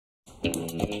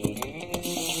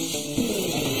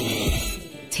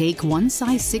Take one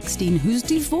size 16 who's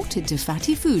devoted to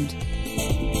fatty food.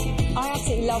 I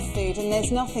absolutely love food, and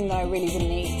there's nothing that I really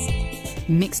wouldn't eat.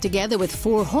 Mix together with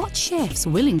 4 hot chefs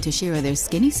willing to share their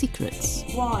skinny secrets.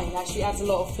 Wine actually adds a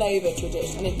lot of flavour to a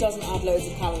dish, and it doesn't add loads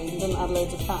of calories, it doesn't add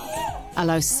loads of fat.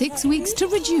 Allow 6 weeks to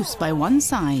reduce by 1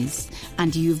 size,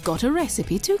 and you've got a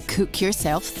recipe to cook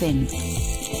yourself thin.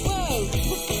 Whoa!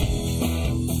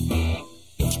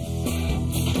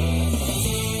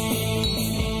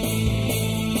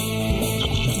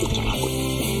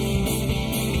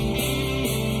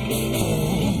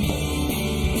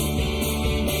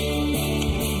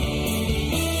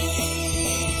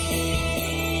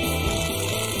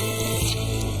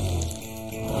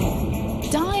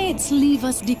 Diets leave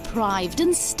us deprived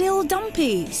and still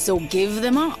dumpy, so give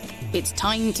them up. It's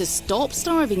time to stop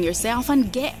starving yourself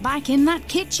and get back in that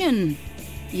kitchen.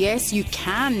 Yes, you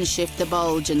can shift the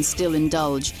bulge and still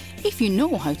indulge if you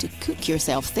know how to cook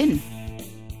yourself thin.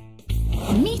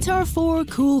 Meet our 4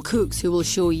 cool cooks who will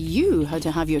show you how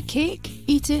to have your cake,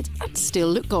 eat it, and still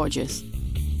look gorgeous.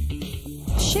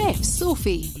 Chef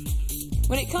Sophie.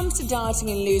 When it comes to dieting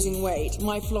and losing weight,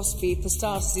 my philosophy for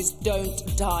starters is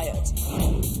don't diet.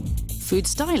 Food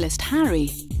stylist Harry.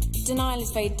 Denial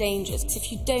is very dangerous, because if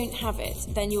you don't have it,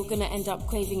 then you're going to end up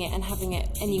craving it and having it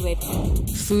anyway.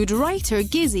 Food writer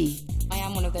Gizzy. I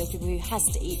am one of those people who has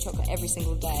to eat chocolate every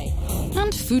single day.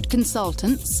 And food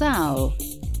consultant Sal.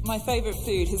 My favourite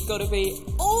food has got to be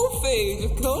all food,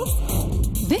 of course.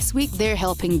 This week they're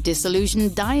helping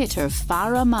disillusioned dieter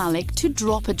Farah Malik to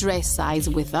drop a dress size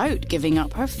without giving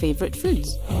up her favourite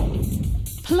foods.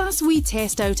 Plus we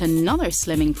test out another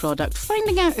slimming product,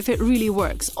 finding out if it really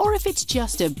works or if it's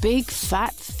just a big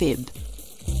fat fib.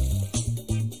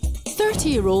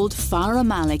 30-year-old Farah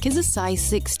Malik is a size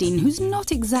 16 who's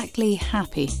not exactly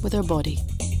happy with her body.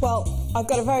 Well, I've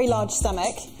got a very large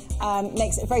stomach.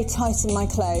 Makes it very tight in my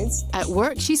clothes. At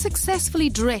work, she successfully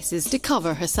dresses to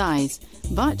cover her size.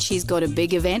 But she's got a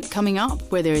big event coming up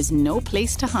where there is no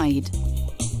place to hide.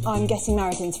 I'm getting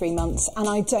married in 3 months, and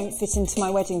I don't fit into my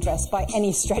wedding dress by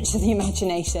any stretch of the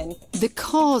imagination. The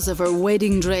cause of her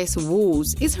wedding dress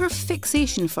woes is her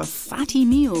fixation for fatty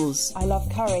meals. I love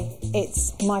curry.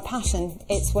 It's my passion.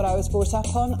 It's what I was brought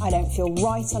up on. I don't feel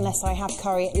right unless I have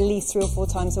curry at least 3 or 4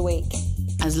 times a week.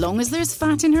 As long as there's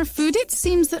fat in her food, it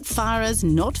seems that Farah's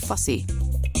not fussy.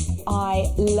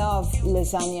 I love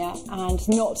lasagna, and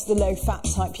not the low-fat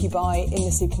type you buy in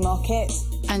the supermarket.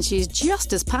 And she's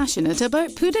just as passionate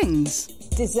about puddings.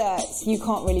 Desserts, you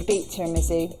can't really beat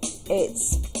tiramisu.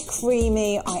 It's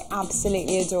creamy, I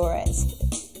absolutely adore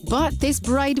it. But this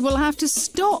bride will have to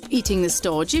stop eating the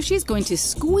stodge if she's going to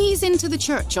squeeze into the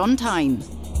church on time.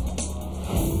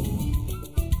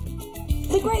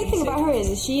 The great thing about her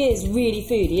is she is really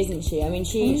foodie, isn't she? I mean,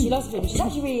 she loves food. She's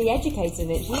actually really educated in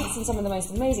it. She eats in some of the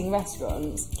most amazing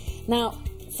restaurants. Now,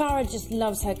 Farah just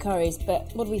loves her curries,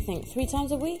 but what do we think? 3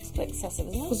 times a week? It's a bit excessive,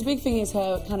 isn't it? Because the big thing is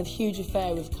her kind of huge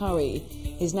affair with curry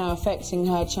is now affecting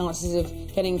her chances of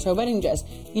getting into her wedding dress.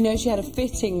 You know, she had a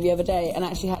fitting the other day and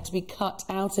actually had to be cut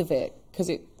out of it because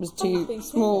it was too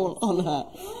small on her.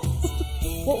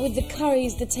 What with the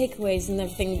curries, the takeaways and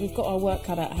everything, we've got our work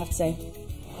cut out, I have to say.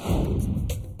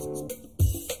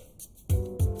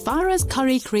 Farah's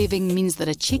curry craving means that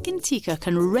a chicken tikka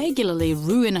can regularly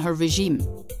ruin her regime.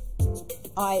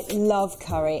 I love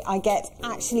curry. I get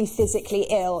actually physically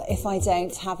ill if I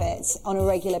don't have it on a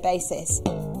regular basis.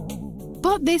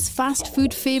 But this fast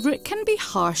food favourite can be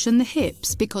harsh on the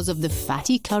hips because of the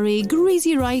fatty curry,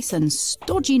 greasy rice and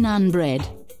stodgy naan bread.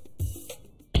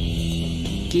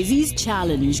 Gizzy's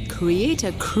challenge: create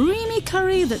a creamy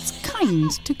curry that's kind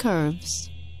to curves.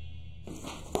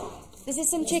 This is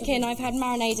some chicken I've had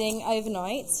marinating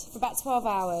overnight for about 12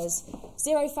 hours.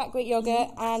 0 fat Greek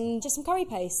yoghurt and just some curry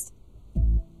paste.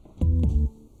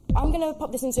 I'm going to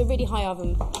pop this into a really high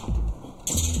oven.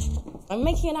 I'm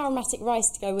making an aromatic rice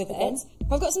to go with it.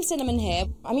 I've got some cinnamon here.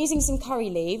 I'm using some curry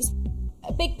leaves,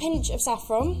 a big pinch of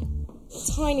saffron,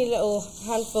 a tiny little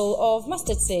handful of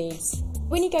mustard seeds.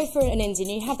 When you go for an Indian,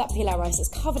 you have that pilau rice that's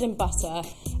covered in butter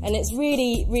and it's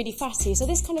really, really fatty. So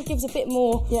this kind of gives a bit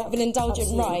more of an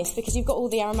indulgent rice because you've got all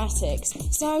the aromatics.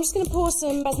 So I'm just going to pour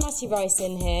some basmati rice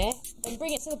in here and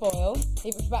bring it to the boil.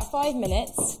 Leave it for about 5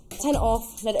 minutes. Turn it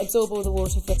off, let it absorb all the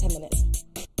water for 10 minutes.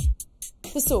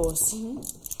 The sauce.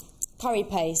 Curry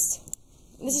paste.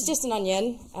 This is just an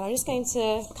onion and I'm just going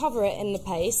to cover it in the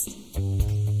paste.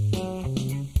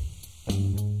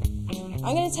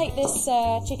 I'm going to take this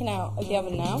chicken out of the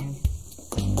oven now.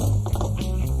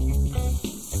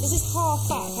 This is half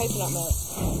fat coconut milk.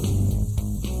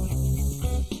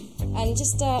 And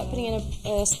just putting in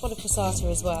a spot of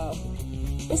passata as well.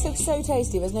 This looks so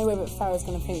tasty. There's no way that Farah's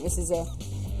going to think this is a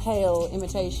pale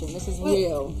imitation. This is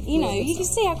real. You know, you can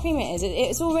see how creamy it is.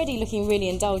 It's already looking really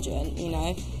indulgent, you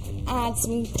know. Add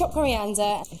some chopped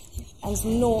coriander and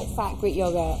some not-fat Greek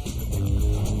yoghurt.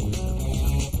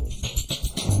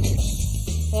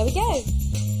 There we go.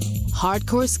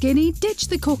 Hardcore skinny, ditch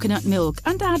the coconut milk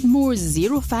and add more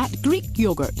zero-fat Greek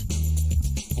yoghurt.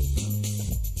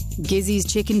 Gizzy's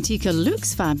chicken tikka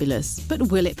looks fabulous, but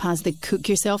will it pass the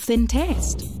cook-yourself-thin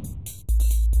test?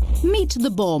 Meet the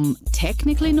bomb,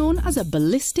 technically known as a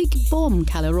ballistic bomb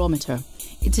calorimeter.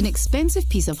 It's an expensive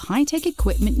piece of high-tech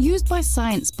equipment used by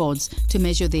science bods to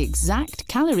measure the exact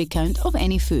calorie count of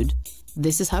any food.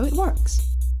 This is how it works.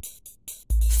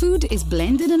 Food is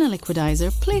blended in a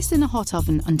liquidizer, placed in a hot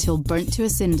oven until burnt to a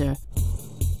cinder,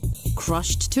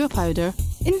 crushed to a powder,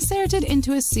 inserted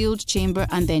into a sealed chamber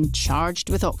and then charged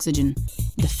with oxygen.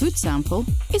 The food sample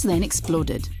is then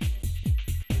exploded,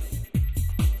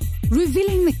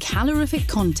 revealing the calorific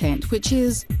content, which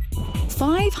is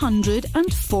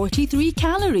 543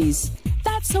 calories.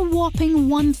 That's a whopping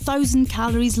 1,000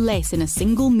 calories less in a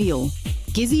single meal.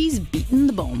 Gizzy's beaten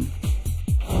the bomb.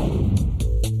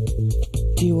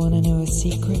 Do you want to know a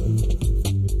secret?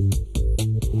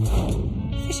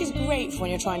 Fish is great for when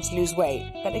you're trying to lose weight,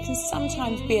 but it can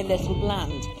sometimes be a little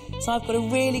bland. So I've got a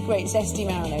really great zesty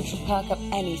marinade to perk up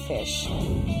any fish.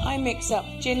 I mix up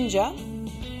ginger,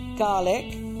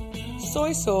 garlic,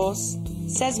 soy sauce,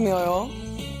 sesame oil,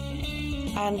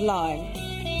 and lime.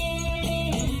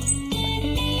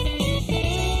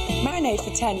 Marinate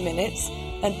for 10 minutes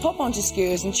and pop onto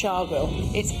skewers and char grill.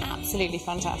 It's absolutely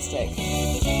fantastic.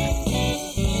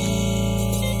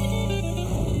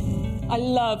 I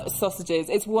love sausages.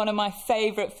 It's one of my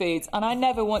favourite foods and I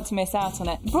never want to miss out on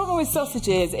it. The problem with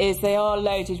sausages is they are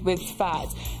loaded with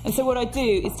fat. And so what I do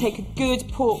is take a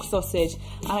good pork sausage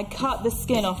and I cut the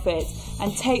skin off it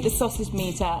and take the sausage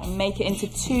meat out and make it into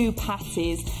 2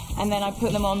 patties, and then I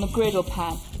put them on the griddle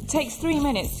pan. It takes 3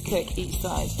 minutes to cook each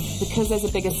side. Because there's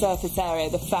a bigger surface area,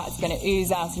 the fat's going to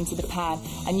ooze out into the pan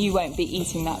and you won't be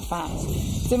eating that fat.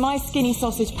 So my skinny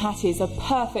sausage patties are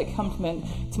perfect complement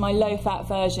to my low-fat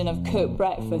version of cooked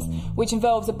breakfast, which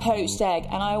involves a poached egg,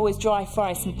 and I always dry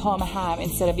fry some Parma ham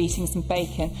instead of eating some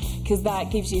bacon, because that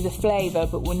gives you the flavour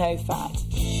but with no fat.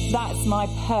 That's my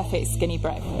perfect skinny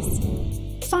breakfast.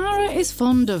 Farah is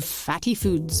fond of fatty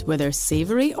foods, whether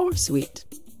savoury or sweet.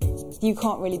 You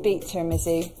can't really beat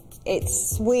tiramisu.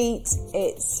 It's sweet,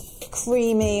 it's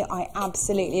creamy, I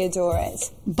absolutely adore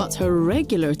it. But her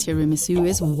regular tiramisu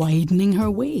is widening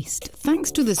her waist, thanks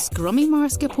to the scrummy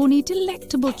mascarpone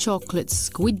delectable chocolate,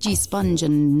 squidgy sponge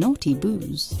and naughty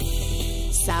booze.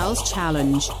 Sal's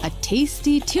challenge, a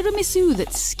tasty tiramisu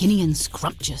that's skinny and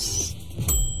scrumptious.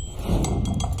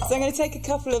 So I'm going to take a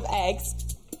couple of eggs.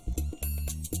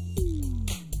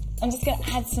 I'm just going to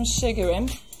add some sugar in,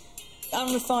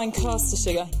 unrefined caster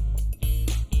sugar.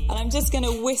 And I'm just going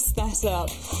to whisk that up.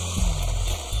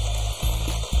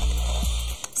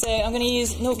 So I'm going to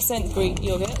use 0% Greek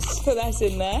yoghurt, put that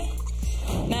in there.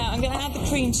 Now I'm going to add the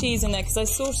cream cheese in there because I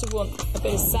sort of want a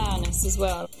bit of sourness as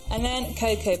well. And then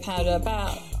cocoa powder,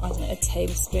 about, I don't know, a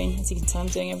tablespoon. As you can tell, I'm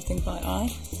doing everything by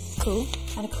eye. Cool.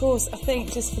 And of course, I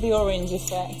think just for the orange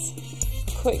effect,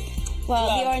 quick.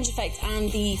 Well, the orange effect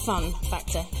and the fun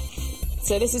factor.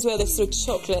 So this is where the sort of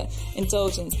chocolate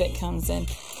indulgence bit comes in.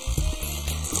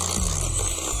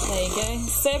 There you go.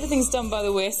 So everything's done by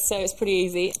the whisk, so it's pretty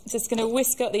easy. Just going to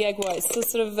whisk up the egg whites to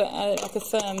sort of like a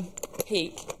firm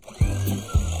peak.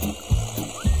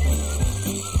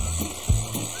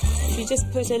 You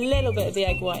just put a little bit of the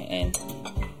egg white in,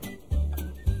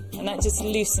 and that just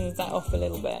loosens that off a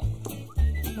little bit.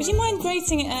 Would you mind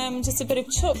grating just a bit of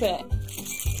chocolate?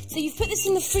 So you've put this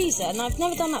in the freezer, and I've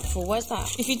never done that before. Where's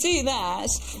that? If you do that,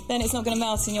 then it's not going to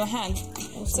melt in your hand.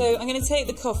 So I'm going to take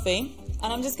the coffee,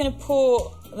 and I'm just going to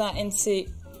pour that into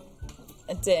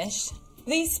a dish.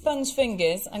 These sponge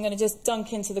fingers, I'm going to just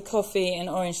dunk into the coffee and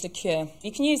orange liqueur.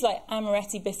 You can use like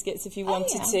amaretti biscuits if you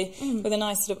wanted to, with a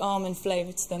nice sort of almond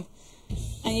flavour to them.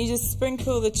 And you just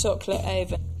sprinkle the chocolate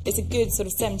over. It's a good sort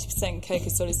of 70% cocoa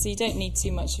solid, so you don't need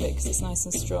too much of it because it's nice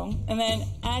and strong. And then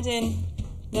add in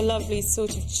the lovely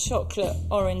sort of chocolate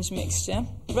orange mixture.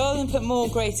 Rather than put more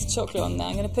grated chocolate on there,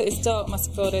 I'm going to put this dark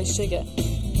muscovado sugar.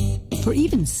 For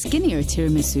even skinnier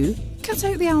tiramisu, cut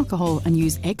out the alcohol and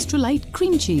use extra light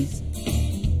cream cheese.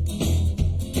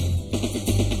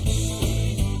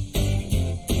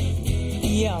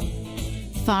 Yum.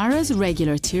 Farah's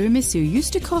regular tiramisu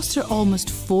used to cost her almost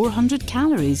 400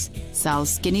 calories.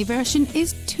 Sal's skinny version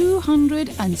is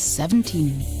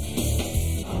 217.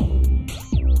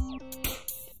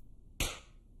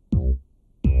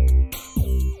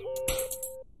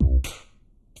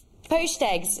 Poached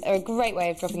eggs are a great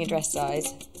way of dropping a dress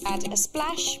size. Add a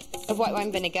splash of white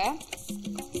wine vinegar,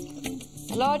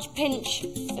 a large pinch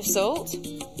of salt.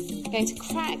 I'm going to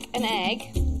crack an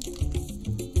egg,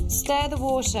 stir the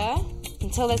water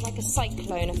until there's like a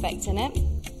cyclone effect in it,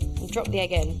 and drop the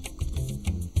egg in.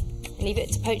 And leave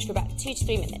it to poach for about 2 to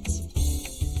 3 minutes.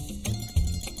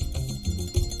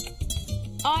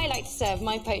 I like to serve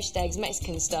my poached eggs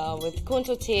Mexican style with corn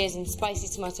tortillas and spicy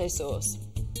tomato sauce.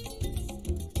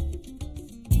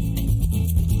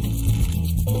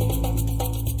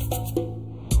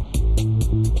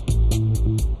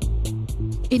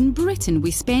 In Britain,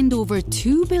 we spend over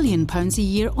 £2 billion a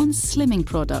year on slimming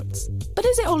products. But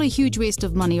is it all a huge waste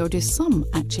of money, or do some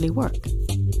actually work?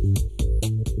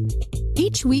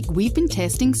 Each week we've been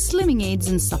testing slimming aids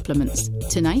and supplements.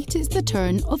 Tonight it's the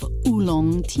turn of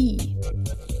oolong tea.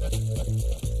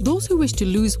 Those who wish to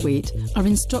lose weight are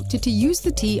instructed to use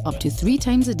the tea up to 3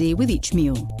 times a day with each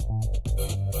meal.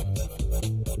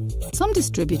 Some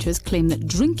distributors claim that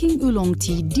drinking oolong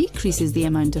tea decreases the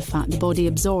amount of fat the body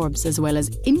absorbs, as well as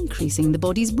increasing the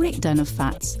body's breakdown of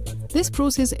fats. This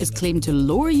process is claimed to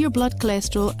lower your blood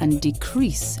cholesterol and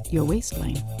decrease your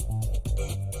waistline.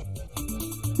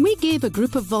 We gave a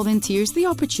group of volunteers the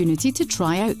opportunity to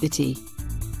try out the tea.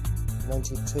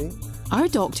 92. Our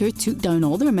doctor took down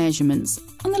all their measurements,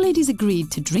 and the ladies agreed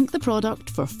to drink the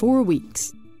product for 4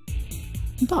 weeks.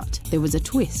 But there was a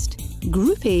twist.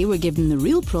 Group A were given the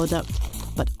real product,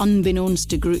 but unbeknownst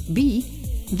to Group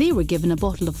B, they were given a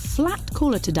bottle of flat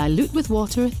cola to dilute with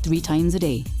water 3 times a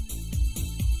day.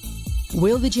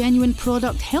 Will the genuine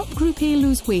product help Group A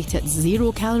lose weight at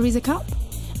 0 calories a cup?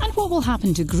 And what will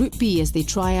happen to Group B as they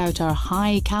try out our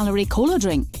high-calorie cola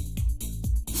drink?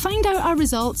 Find out our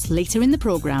results later in the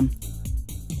programme.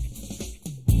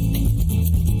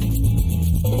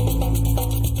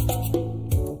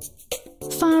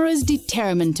 Farah's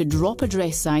determined to drop a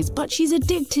dress size, but she's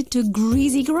addicted to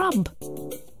greasy grub.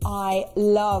 I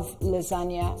love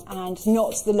lasagna, and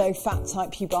not the low-fat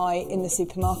type you buy in the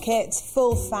supermarket.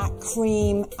 Full-fat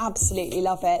cream, absolutely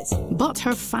love it. But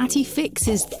her fatty fix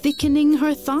is thickening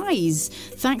her thighs,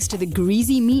 thanks to the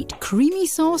greasy meat, creamy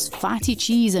sauce, fatty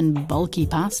cheese and bulky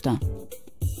pasta.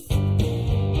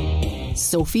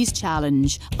 Sophie's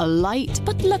challenge, a light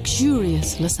but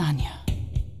luxurious lasagna.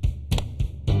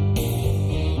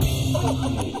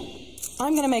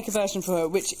 I'm going to make a version for her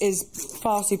which is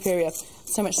far superior,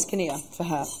 so much skinnier for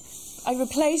her. I've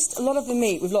replaced a lot of the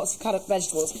meat with lots of cut up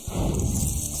vegetables.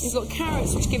 You've got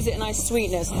carrots, which gives it a nice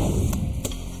sweetness.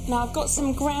 Now I've got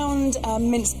some ground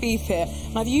minced beef here,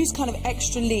 and I've used kind of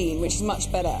extra lean, which is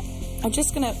much better. I'm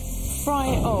just going to fry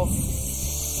it off.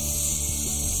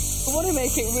 I want to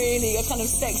make it really a kind of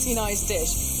sexy, nice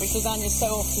dish, which lasagna so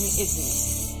often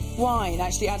isn't. Wine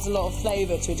actually adds a lot of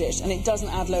flavour to a dish, and it doesn't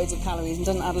add loads of calories and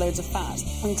doesn't add loads of fat.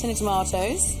 And tin of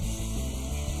tomatoes.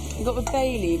 I've got the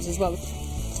bay leaves as well.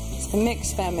 The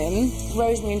mixed them in.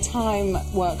 Rosemary and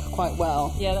thyme work quite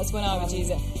well. Yeah, that's when I would use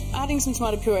it. Adding some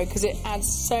tomato puree, because it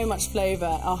adds so much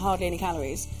flavour, are hardly any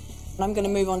calories. And I'm going to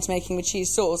move on to making the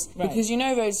cheese sauce, because you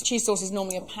know those cheese sauces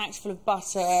normally are packed full of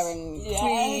butter and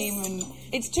cream, and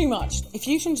it's too much. If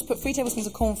you can just put 3 tablespoons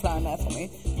of corn flour in there for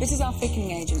me. This is our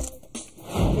thickening agent.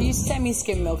 I use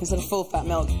semi-skim milk instead of full-fat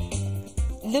milk.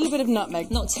 A little bit of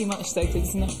nutmeg. Not too much though, because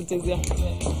it's enough to do the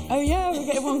opposite. Oh yeah, we'll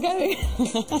get everyone going.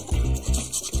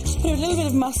 Put a little bit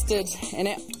of mustard in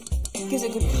it. It gives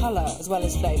it a good colour as well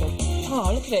as flavour.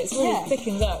 Oh, look at it, it's really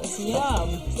thickened up. It's yum.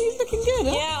 It's looking good,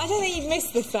 huh? Yeah, I don't think you'd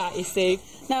miss the fat, you see.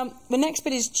 Now, the next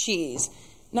bit is cheese.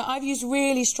 Now, I've used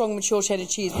really strong mature cheddar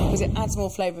cheese because it adds more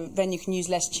flavour, then you can use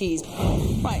less cheese.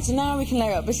 Right, so now we can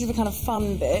layer up. This is the kind of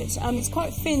fun bit. It's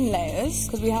quite thin layers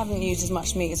because we haven't used as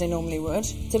much meat as I normally would.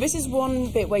 So this is one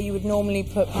bit where you would normally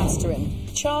put pasta in.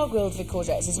 Char-grilled the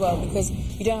courgettes as well, because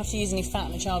you don't have to use any fat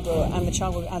in the char-grill, and the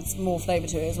char-grill adds more flavour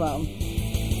to it as well.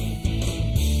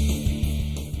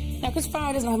 Now, because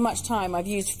Farah doesn't have much time, I've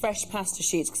used fresh pasta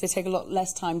sheets because they take a lot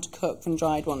less time to cook than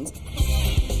dried ones.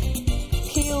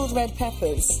 Peeled red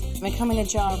peppers. They come in a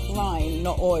jar of brine,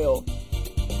 not oil.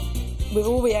 With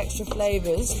all the extra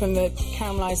flavours from the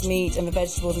caramelised meat and the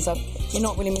vegetables and stuff, you're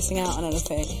not really missing out on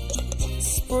anything.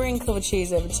 Sprinkle the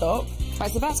cheese over the top. Right,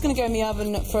 so that's going to go in the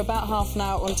oven for about half an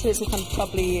hour until it's all kind of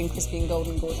bubbly and crispy and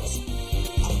golden and gorgeous.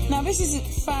 Now, this is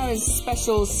Farah's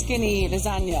special skinny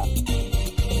lasagna.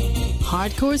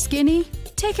 Hardcore skinny?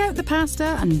 Take out the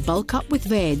pasta and bulk up with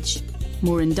veg.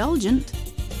 More indulgent?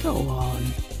 Go on.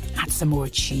 Add some more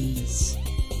cheese.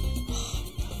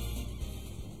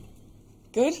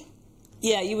 Good?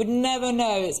 Yeah, you would never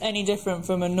know it's any different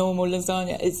from a normal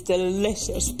lasagna. It's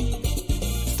delicious.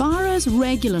 Farah's Farah's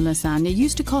regular lasagna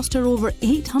used to cost her over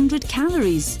 800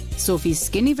 calories. Sophie's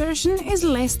skinny version is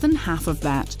less than half of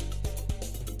that.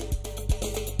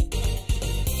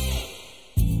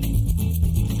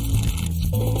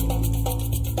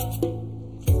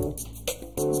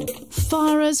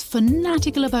 Farah's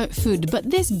fanatical about food, but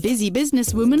this busy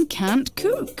businesswoman can't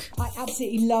cook. I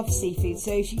absolutely love seafood,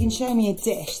 so if you can show me a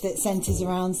dish that centres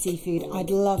around seafood, I'd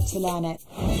love to learn it.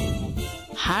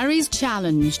 Harry's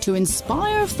challenge to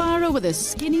inspire Farah with a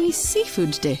skinny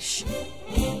seafood dish.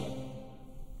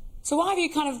 So why have you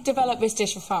kind of developed this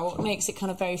dish for Farah? What makes it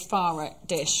kind of very Farah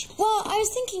dish? Well, I was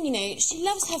thinking, you know, she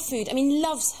loves her food. I mean,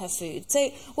 loves her food.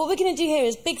 So what we're going to do here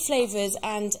is big flavours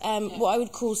and what I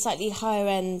would call slightly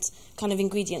higher-end kind of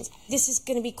ingredients. This is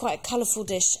going to be quite a colourful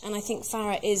dish, and I think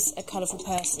Farah is a colourful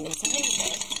person. So here we go.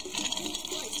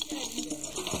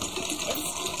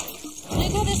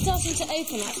 Look how they're starting to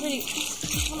open. That's really...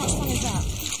 How much fun is that?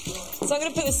 So I'm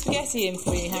going to put the spaghetti in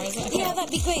for you, Harry. Is that okay? Yeah,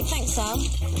 that'd be great. Thanks, Sal.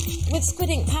 With squid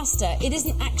ink pasta, it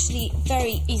isn't actually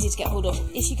very easy to get hold of.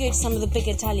 If you go to some of the big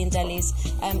Italian delis,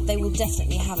 they will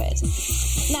definitely have it.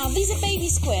 Now, these are baby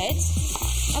squid,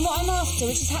 and what I'm after,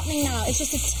 which is happening now, is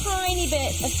just a tiny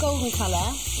bit of golden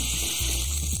colour.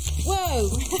 Whoa!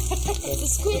 The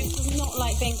squid does not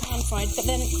like being pan-fried, but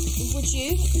then, would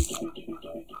you?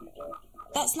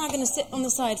 That's now going to sit on the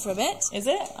side for a bit. Is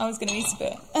it? I was going to eat a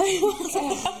bit.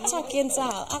 Tuck in,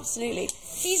 Sal, absolutely.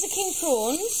 These are king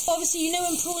prawns. Obviously, you know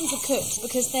when prawns are cooked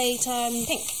because they turn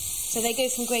pink. So they go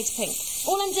from grey to pink.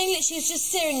 All I'm doing literally is just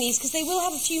searing these because they will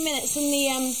have a few minutes in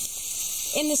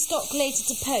the stock later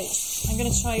to poach. I'm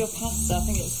going to try your pasta. I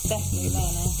think it's definitely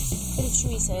there now. Bit of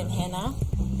chorizo in here now.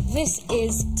 This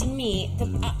is, to me,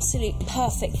 the absolute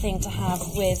perfect thing to have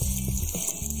with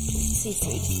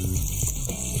seafood.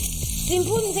 The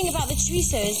important thing about the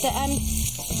chorizo is that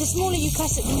the smaller you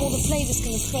cut it, the more the flavour's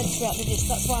going to spread throughout the dish.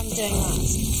 That's why I'm doing that.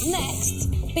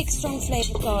 Next, big strong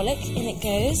flavoured garlic. In it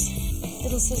goes.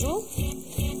 Little sizzle.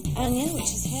 Onion, which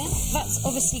is here. That's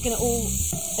obviously going to all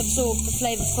absorb the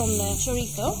flavour from the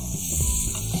chorizo.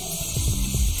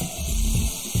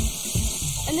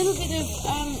 A little bit of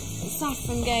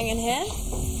saffron going in here.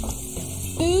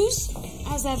 Booze,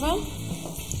 as ever.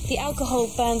 The alcohol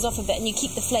burns off a bit and you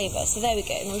keep the flavour. So there we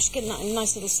go. And we're just getting that in a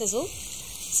nice little sizzle.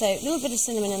 So a little bit of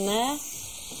cinnamon in there.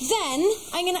 Then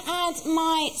I'm going to add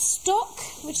my stock,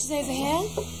 which is over here.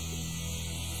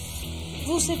 I've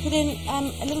also put in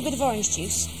a little bit of orange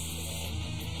juice.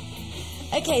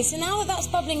 Okay, so now that that's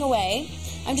bubbling away,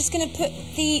 I'm just going to put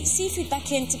the seafood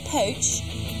back in to poach.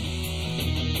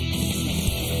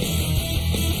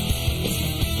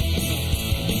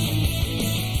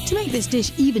 To make this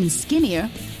dish even skinnier,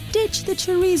 ditch the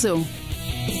chorizo.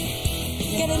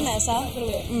 Get in there, Sal.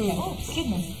 Oh,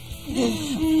 goodness.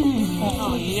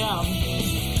 Oh, yum.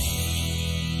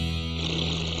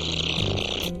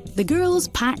 The girls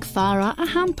pack Farah a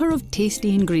hamper of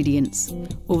tasty ingredients.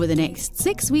 Over the next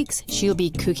 6 weeks, she'll be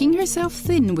cooking herself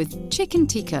thin with chicken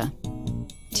tikka,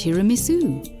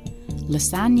 tiramisu,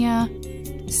 lasagna,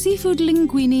 seafood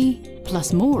linguine,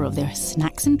 plus more of their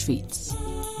snacks and treats.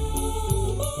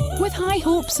 With high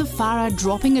hopes of Farah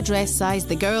dropping a dress size,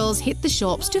 the girls hit the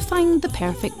shops to find the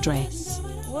perfect dress.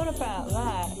 What about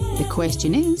that? The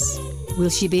question is, will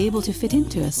she be able to fit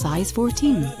into a size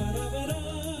 14?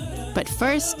 But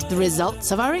first, the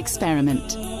results of our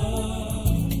experiment.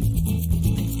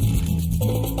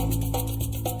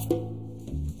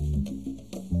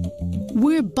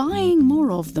 We're buying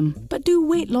more of them, but do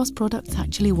weight loss products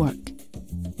actually work?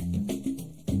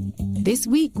 This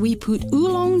week we put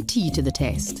oolong tea to the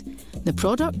test. The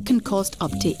product can cost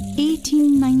up to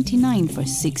 $18.99 for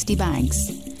 60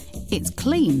 bags. It's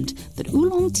claimed that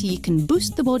oolong tea can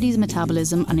boost the body's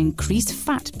metabolism and increase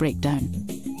fat breakdown.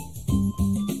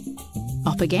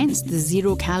 Up against the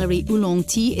zero-calorie oolong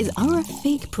tea is our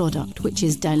fake product, which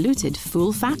is diluted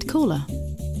full-fat cola.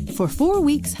 For 4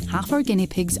 weeks, half our guinea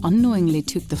pigs unknowingly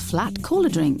took the flat cola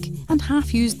drink and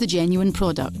half used the genuine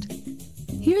product.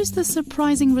 Here's the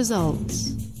surprising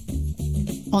results.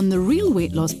 On the real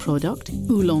weight loss product,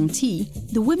 oolong tea,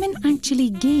 the women actually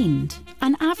gained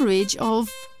an average of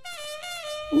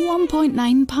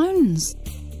 1.9 pounds.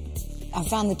 I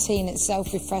found the tea in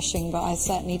itself refreshing, but I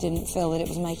certainly didn't feel that it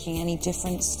was making any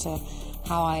difference to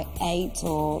how I ate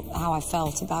or how I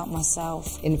felt about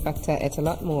myself. In fact, I ate a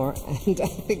lot more, and I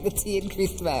think the tea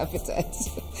increased my appetite.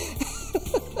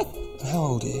 How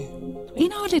old are you?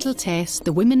 In our little test,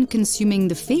 the women consuming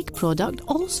the fake product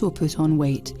also put on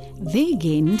weight. They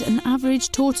gained an average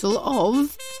total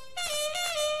of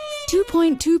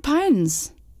 2.2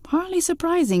 pounds. Hardly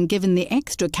surprising given the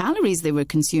extra calories they were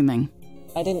consuming.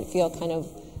 I didn't feel kind of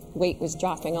weight was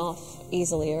dropping off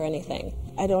easily or anything.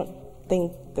 I don't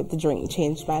think that the drink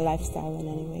changed my lifestyle in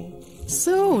any way.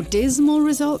 So, dismal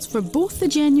results for both the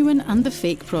genuine and the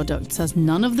fake products, as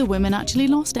none of the women actually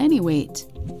lost any weight.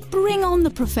 Bring on the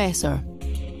professor.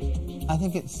 I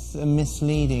think it's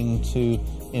misleading to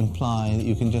imply that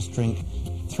you can just drink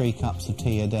 3 cups of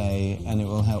tea a day and it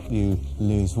will help you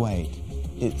lose weight.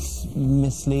 It's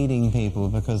misleading people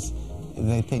because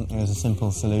they think there's a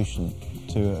simple solution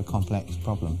to a complex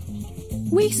problem.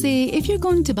 We say if you're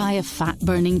going to buy a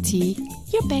fat-burning tea,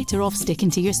 you're better off sticking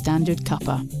to your standard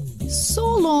cuppa. So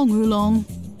long, Oolong.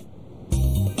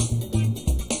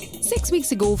 6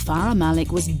 weeks ago, Farah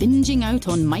Malik was binging out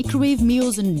on microwave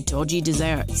meals and dodgy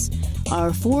desserts.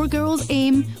 Our 4 girls'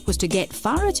 aim was to get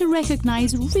Farah to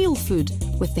recognise real food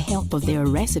with the help of their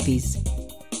recipes.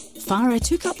 Farah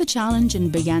took up the challenge and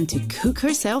began to cook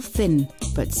herself thin,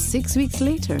 but 6 weeks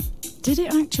later, did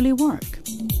it actually work?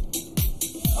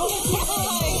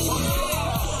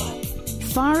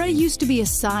 Farah used to be a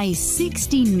size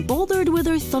 16, bothered with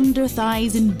her thunder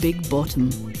thighs and big bottom.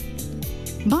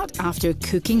 But after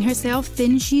cooking herself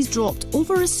thin, she's dropped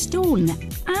over a stone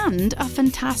and a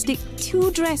fantastic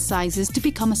 2 dress sizes to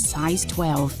become a size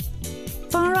 12.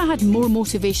 Farah had more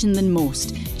motivation than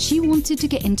most. She wanted to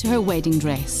get into her wedding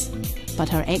dress. But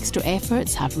her extra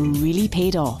efforts have really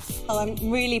paid off. Well,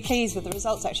 I'm really pleased with the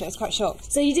results, actually. I was quite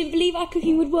shocked. So you didn't believe our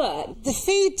cooking would work? The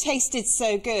food tasted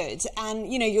so good,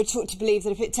 and, you know, you're taught to believe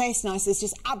that if it tastes nice, there's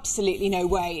just absolutely no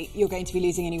way you're going to be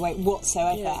losing any weight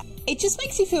whatsoever. Yeah. It just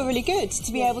makes you feel really good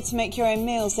to be able to make your own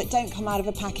meals that don't come out of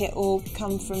a packet or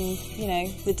come from, you know,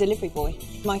 the delivery boy.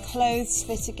 My clothes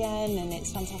fit again, and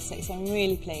it's fantastic, so I'm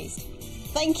really pleased.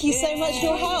 Thank you so much for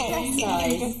your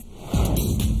help.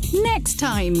 Next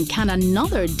time, can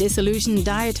another disillusioned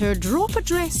dieter drop a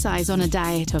dress size on a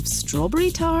diet of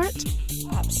strawberry tart?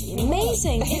 Absolutely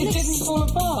amazing. It didn't fall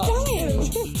apart.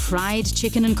 Fried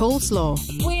chicken and coleslaw.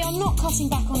 We are not cutting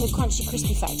back on the crunchy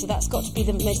crispy factor. That's got to be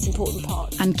the most important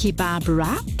part. And kebab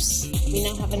wraps. We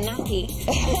now have a nappy.